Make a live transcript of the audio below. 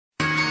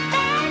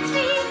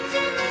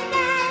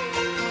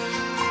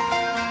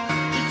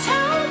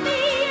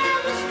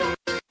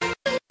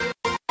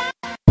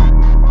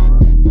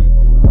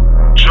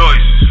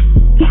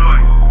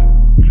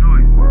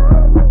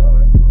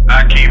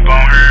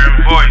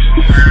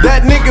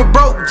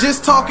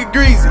just talking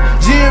greasy.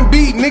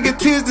 GMB, nigga,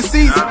 'tis the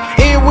season.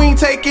 And we ain't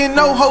taking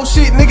no whole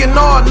shit, nigga,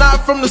 no,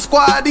 not from the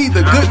squad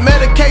either. Good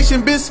medication,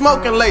 been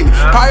smoking lately.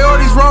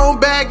 Priorities wrong,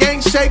 bag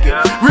ain't shaking.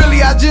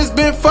 Really, I just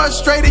been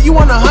frustrated. You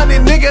want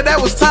 100, nigga, that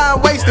was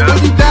time wasted.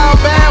 When you down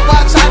bad,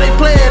 watch how they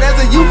play it. As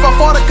a youth, I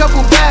fought a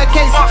couple bad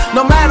cases.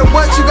 No matter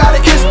what, you gotta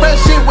express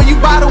shit. When you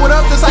bottle it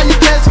up, that's how you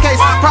catch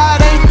cases.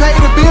 Pride ain't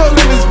paid a bill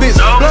in this bitch.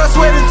 Blood,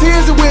 sweat, and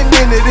tears that went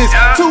into this.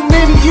 Too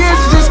many years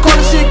to just call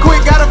the shit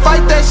quick. Gotta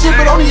fight that shit,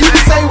 but only you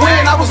can say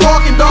when. I was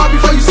walking, dog,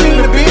 before you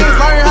seen the biz.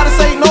 Learn how to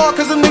say no,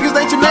 cause them niggas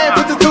ain't your man.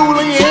 Put the tool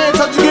in your hand,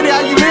 told you get it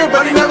how you live,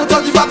 but he never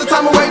told you about the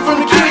time away from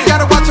the kids.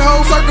 Gotta watch your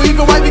whole circle,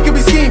 even wifey could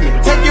be scheming.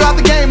 Take you out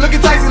the game, look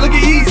at Tyson, look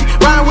at Easy.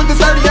 Riding with the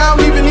 30, I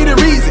don't even need a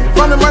reason.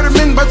 From the murder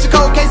men, but your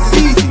cold case is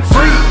easy.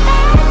 Free,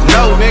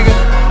 no nigga.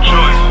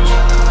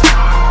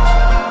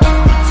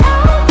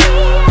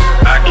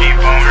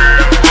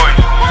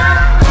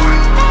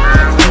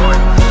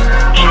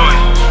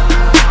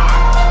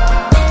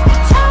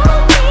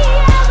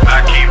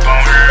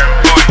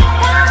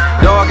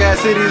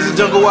 Cities is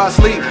jungle where I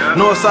sleep.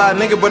 Northside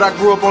nigga, but I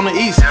grew up on the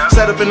east.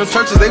 Set up in the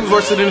churches, they was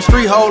worse than the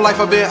street. Whole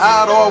life I been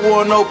out, all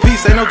war, no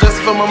peace. Ain't no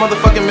justice for my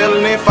motherfucking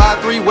melanin.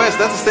 5-3 West,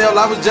 that's a cell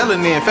I was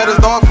gelling in. Fed us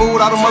dog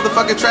food out of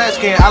motherfucking trash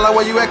can. I like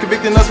where you at,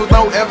 convicting us with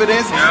no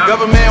evidence.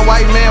 Government,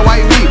 white me.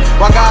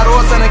 Why God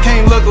or son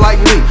can't look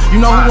like me? You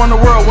know who won the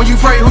world when you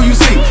pray, who you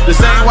see? The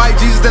same white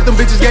Jesus that them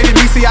bitches gave to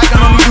me. See, I can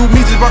only do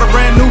me, just brought a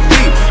brand new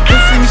beat.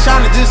 Just see me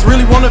shining, just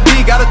really wanna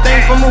be. Got a thing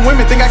from the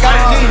women, think I got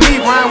a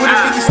GD. Rhyme with a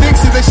 50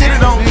 sticks, if they shit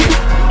it on me.